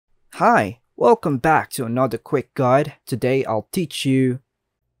Hi, welcome back to another quick guide. Today I'll teach you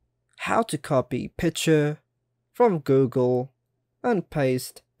how to copy picture from Google and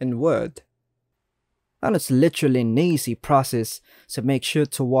paste in Word. And it's literally an easy process, so make sure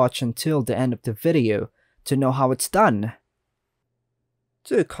to watch until the end of the video to know how it's done.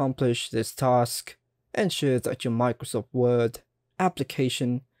 To accomplish this task, ensure that your Microsoft Word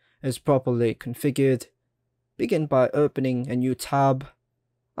application is properly configured. Begin by opening a new tab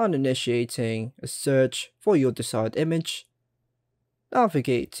and initiating a search for your desired image.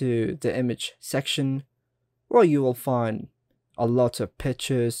 Navigate to the image section where you will find a lot of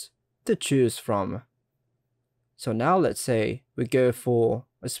pictures to choose from. So now let's say we go for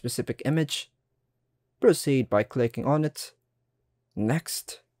a specific image. Proceed by clicking on it.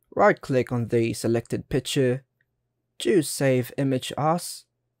 Next, right click on the selected picture, choose Save Image As,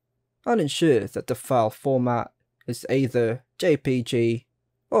 and ensure that the file format is either JPG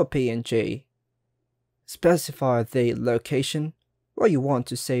or PNG. Specify the location where you want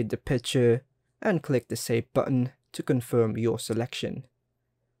to save the picture and click the Save button to confirm your selection.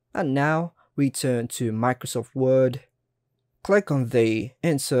 And now we turn to Microsoft Word. Click on the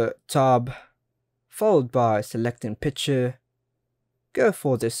Insert tab, followed by selecting Picture. Go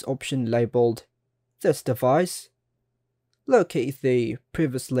for this option labeled This Device. Locate the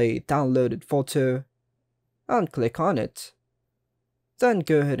previously downloaded photo and click on it. Then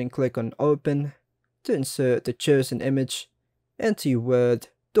go ahead and click on Open to insert the chosen image into your Word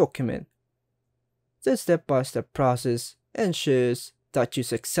document. This step-by-step process ensures that you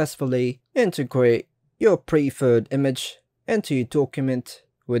successfully integrate your preferred image into your document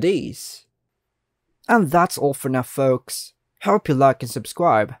with ease. And that's all for now, folks. Hope you like and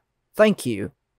subscribe. Thank you.